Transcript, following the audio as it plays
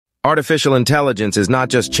Artificial intelligence is not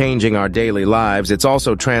just changing our daily lives, it's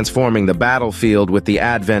also transforming the battlefield with the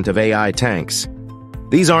advent of AI tanks.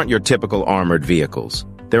 These aren't your typical armored vehicles.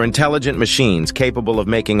 They're intelligent machines capable of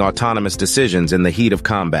making autonomous decisions in the heat of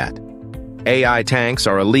combat. AI tanks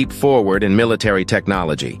are a leap forward in military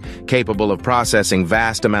technology, capable of processing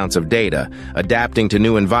vast amounts of data, adapting to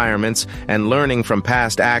new environments, and learning from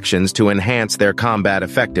past actions to enhance their combat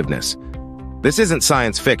effectiveness. This isn't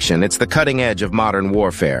science fiction, it's the cutting edge of modern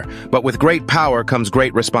warfare, but with great power comes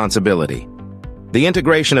great responsibility. The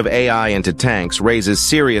integration of AI into tanks raises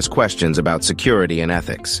serious questions about security and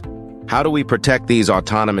ethics. How do we protect these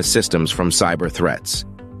autonomous systems from cyber threats?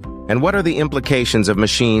 And what are the implications of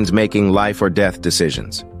machines making life or death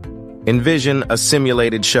decisions? Envision a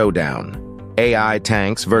simulated showdown: AI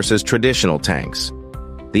tanks versus traditional tanks.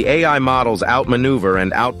 The AI models outmaneuver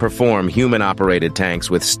and outperform human-operated tanks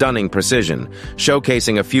with stunning precision,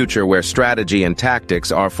 showcasing a future where strategy and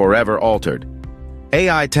tactics are forever altered.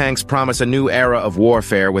 AI tanks promise a new era of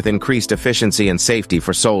warfare with increased efficiency and safety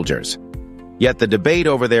for soldiers. Yet the debate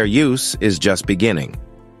over their use is just beginning.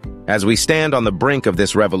 As we stand on the brink of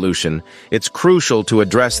this revolution, it's crucial to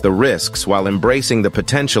address the risks while embracing the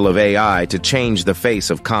potential of AI to change the face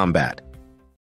of combat.